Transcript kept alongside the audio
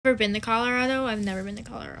ever been to Colorado? I've never been to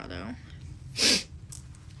Colorado.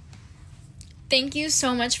 Thank you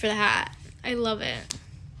so much for the hat. I love it.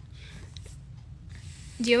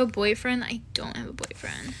 Do you have a boyfriend? I don't have a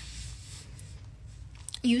boyfriend.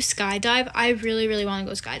 You skydive? I really, really want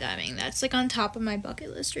to go skydiving. That's like on top of my bucket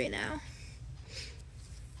list right now.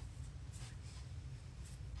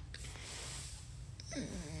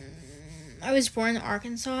 I was born in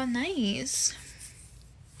Arkansas. Nice.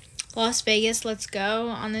 Las Vegas, let's go.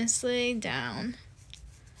 Honestly, down.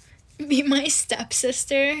 Be my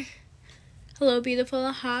stepsister. Hello, beautiful.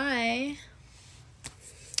 Hi.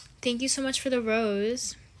 Thank you so much for the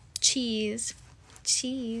rose. Cheese.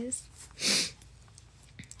 Cheese.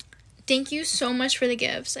 Thank you so much for the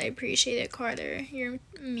gifts. I appreciate it, Carter. You're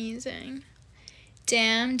amazing.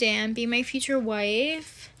 Damn, be my future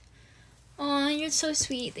wife. Aw, you're so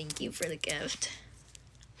sweet. Thank you for the gift.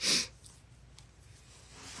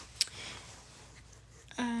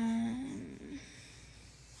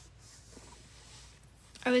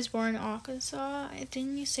 I was born in Arkansas.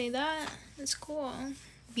 Didn't you say that? That's cool.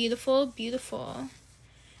 Beautiful, beautiful.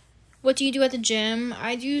 What do you do at the gym?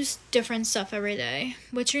 I do different stuff every day.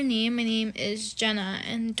 What's your name? My name is Jenna.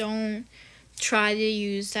 And don't try to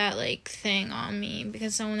use that, like, thing on me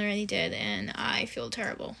because someone already did and I feel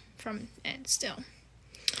terrible from it still.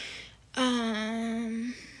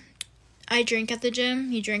 I drink at the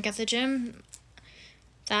gym. You drink at the gym.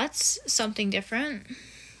 That's something different.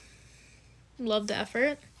 Love the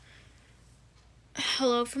effort.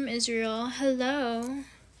 Hello from Israel. Hello.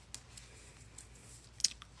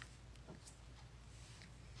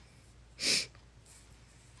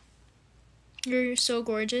 You're so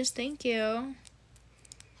gorgeous. Thank you.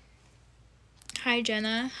 Hi,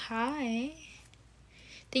 Jenna. Hi.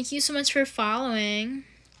 Thank you so much for following.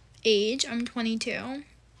 Age, I'm 22.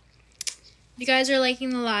 If you guys are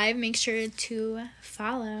liking the live, make sure to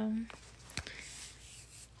follow.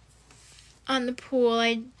 On the pool,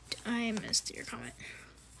 I missed your comment.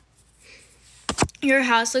 Your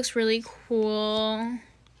house looks really cool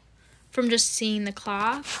from just seeing the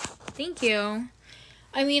clock. Thank you.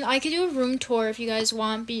 I mean, I could do a room tour if you guys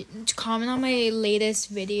want. Comment on my latest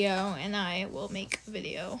video and I will make a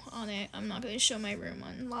video on it. I'm not going to show my room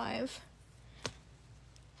on live.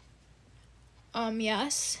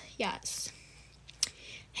 Yes.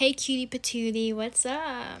 Hey, cutie patootie, what's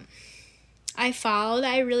up? I followed.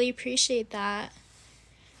 I really appreciate that.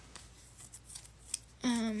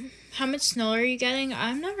 How much snow are you getting?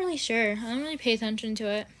 I'm not really sure. I don't really pay attention to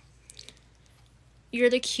it. You're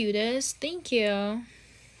the cutest. Thank you.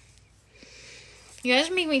 You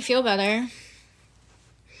guys make me feel better.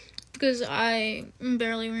 Because I'm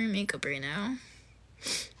barely wearing makeup right now.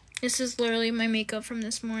 This is literally my makeup from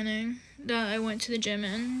this morning that I went to the gym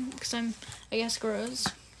in. Because I'm, I guess, gross.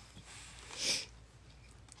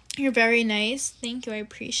 You're very nice. Thank you. I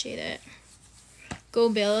appreciate it. Go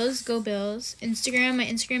Bills. Go Bills. Instagram. My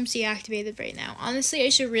Instagram's deactivated right now. Honestly, I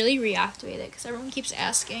should really reactivate it because everyone keeps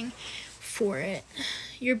asking for it.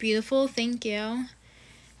 You're beautiful. Thank you.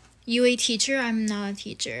 You a teacher? I'm not a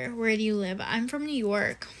teacher. Where do you live? I'm from New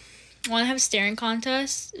York. Want to have a staring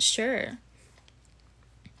contest? Sure.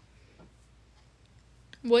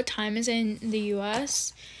 What time is it in the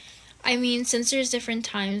US? I mean, since there's different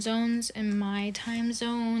time zones, in my time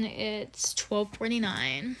zone, it's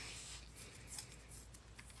 12:49.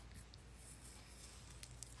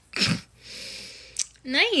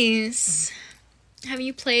 Nice. Have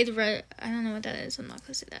you played Red? I don't know what that is. I'm not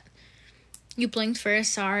gonna say that. You blinked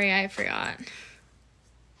first. Sorry, I forgot.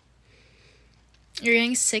 You're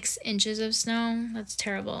getting 6 inches of snow. That's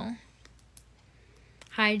terrible.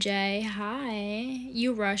 Hi, Jay. Hi.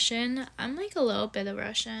 You Russian? I'm like a little bit of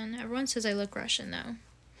Russian. Everyone says I look Russian, though.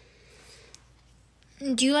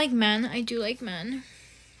 Do you like men? I do like men.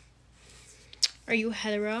 Are you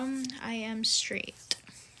hetero? I am straight.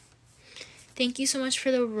 Thank you so much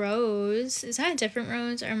for the rose. Is that a different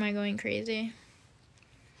rose or am I going crazy?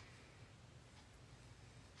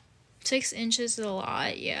 6 inches is a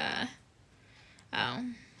lot, yeah. Oh,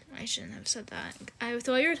 I shouldn't have said that. I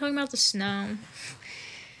thought you were talking about the snow.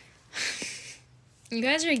 You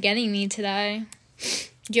guys are getting me today.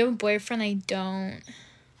 Do you have a boyfriend? I don't.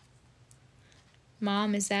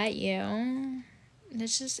 Mom, is that you?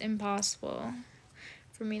 It's just impossible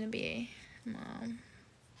for me to be a mom.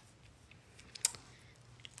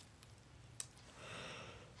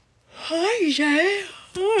 Hi, Jay.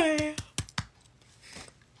 Hi.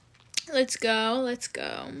 Let's go. Let's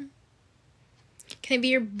go. Can I be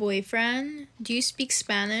your boyfriend? Do you speak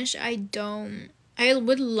Spanish? I don't. I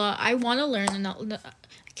want to learn.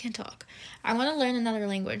 I can't talk. I want to learn another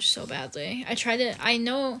language so badly. I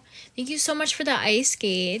know. Thank you so much for the ice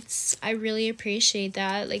skates. I really appreciate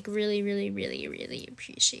that. Like, really, really, really, really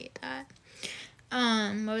appreciate that.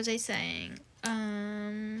 What was I saying?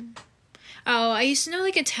 Oh, I used to know,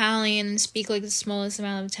 like, Italian and speak, like, the smallest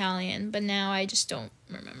amount of Italian, but now I just don't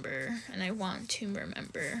remember, and I want to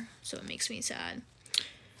remember, so it makes me sad.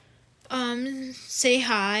 Say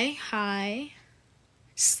hi. Hi.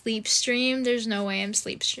 Sleep stream? There's no way I'm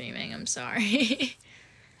sleep streaming. I'm sorry.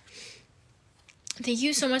 Thank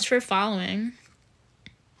you so much for following.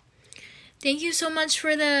 Thank you so much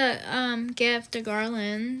for the, gift, the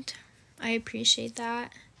garland. I appreciate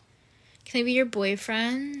that. Can I be your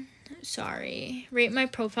boyfriend? Sorry. Rate my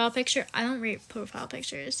profile picture. I don't rate profile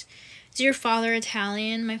pictures. Is your father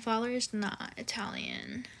Italian? My father is not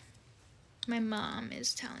Italian. My mom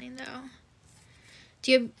is Italian, though.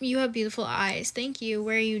 You have beautiful eyes. Thank you.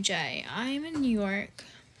 Where are you, Jay? I'm in New York.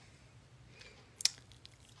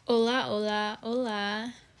 Hola, hola,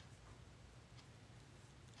 hola.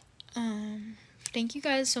 Thank you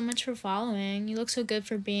guys so much for following. You look so good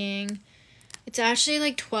for being... It's actually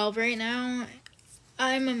like 12 right now.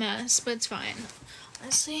 I'm a mess, but it's fine.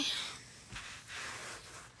 Honestly.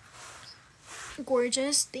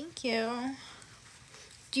 Gorgeous. Thank you.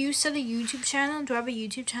 Do you set a YouTube channel? Do I have a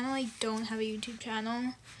YouTube channel? I don't have a YouTube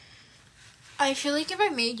channel. I feel like if I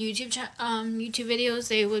made YouTube videos,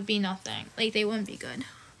 they would be nothing. Like, they wouldn't be good.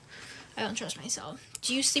 I don't trust myself.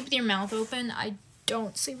 Do you sleep with your mouth open? I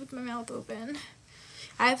don't sleep with my mouth open.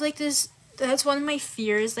 I have, like, this... That's one of my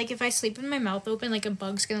fears. Like, if I sleep with my mouth open, like, a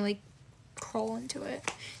bug's gonna, like, crawl into it.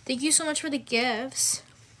 Thank you so much for the gifts.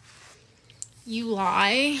 You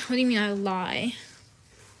lie? What do you mean I lie?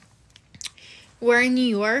 We're in New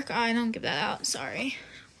York? I don't give that out. Sorry.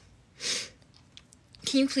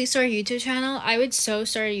 Can you please start a YouTube channel? I would so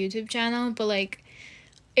start a YouTube channel, but, like,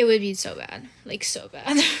 it would be so bad. Like, so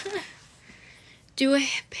bad. Do a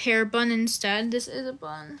hair bun instead. This is a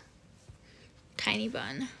bun. Tiny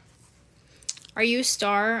bun. Are you a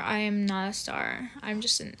star? I am not a star. I'm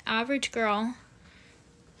just an average girl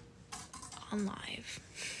on live.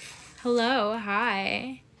 Hello,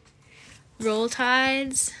 hi. Roll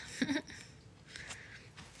Tides.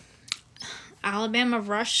 Alabama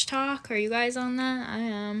Rush Talk. Are you guys on that? I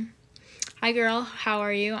am. Hi, girl. How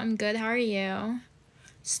are you? I'm good. How are you?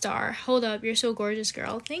 Star. Hold up. You're so gorgeous,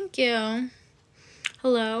 girl. Thank you.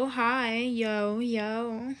 Hello. Hi. Yo.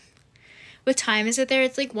 Yo. What time is it there?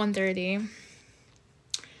 It's like 1:30.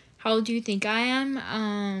 How old do you think I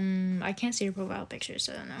am? I can't see your profile picture,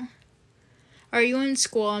 so I don't know. Are you in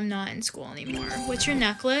school? I'm not in school anymore. What's your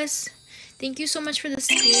necklace? Thank you so much for the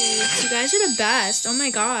skates. You guys are the best. Oh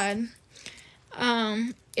my god.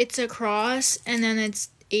 It's a cross, and then it's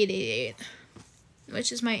 888,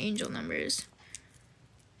 which is my angel numbers.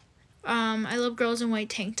 I love girls in white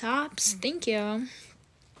tank tops. Thank you.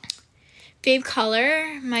 Fave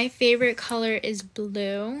color? My favorite color is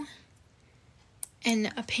blue.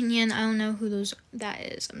 And opinion, I don't know who that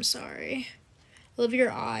is. I'm sorry. Love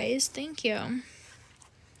your eyes. Thank you.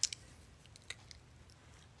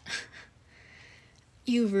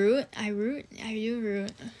 You root? I root. I do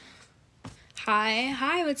root. Hi.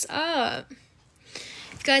 Hi, what's up?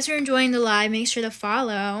 If you guys are enjoying the live, make sure to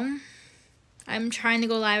follow. I'm trying to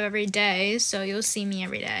go live every day, so you'll see me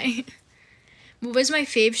every day. What was my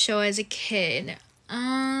fave show as a kid?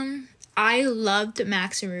 I loved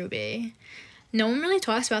Max and Ruby. No one really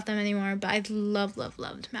talks about them anymore, but I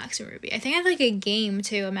loved Max and Ruby. I think I had like a game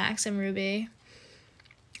too, a Max and Ruby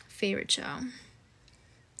favorite show.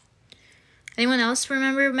 Anyone else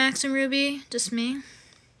remember Max and Ruby? Just me?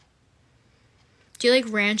 Do you like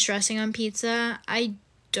ranch dressing on pizza? I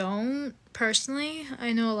don't, personally.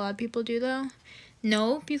 I know a lot of people do though.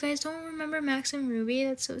 Nope, you guys don't remember Max and Ruby?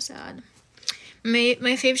 That's so sad.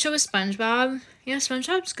 My favorite show was SpongeBob. Yeah,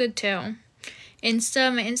 SpongeBob's good too. My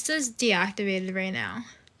Insta is deactivated right now.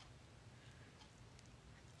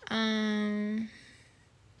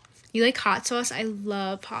 You like hot sauce? I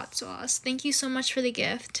love hot sauce. Thank you so much for the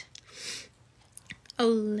gift.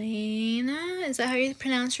 Elena, is that how you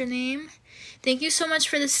pronounce your name? Thank you so much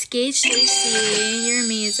for the skates, JC. You're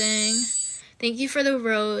amazing. Thank you for the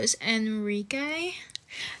rose, Enrique.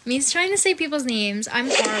 Me's trying to say people's names. I'm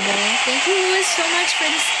horrible. Thank you, Louis, so much for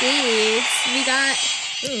the skates.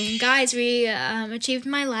 Guys, we achieved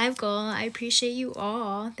my live goal. I appreciate you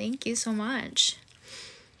all. Thank you so much.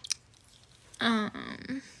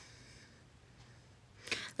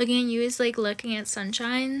 Looking at you is like looking at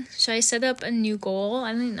sunshine. Should I set up a new goal?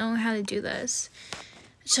 I don't know how to do this.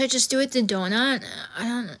 Should I just do it the donut? I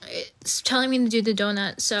don't know. It's telling me to do the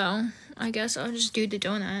donut, so I guess I'll just do the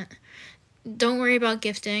donut. don't worry about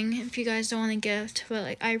gifting if you guys don't want to gift, but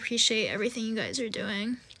like I appreciate everything you guys are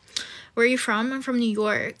doing. Where are you from? I'm from New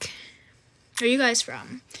York. Where are you guys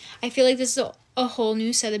from? I feel like this is a whole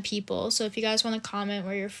new set of people, so if you guys want to comment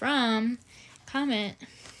where you're from, comment.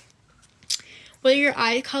 What are your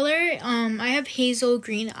eye color? I have hazel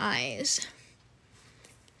green eyes.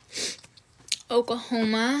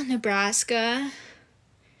 Oklahoma, Nebraska,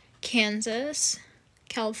 Kansas,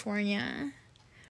 California,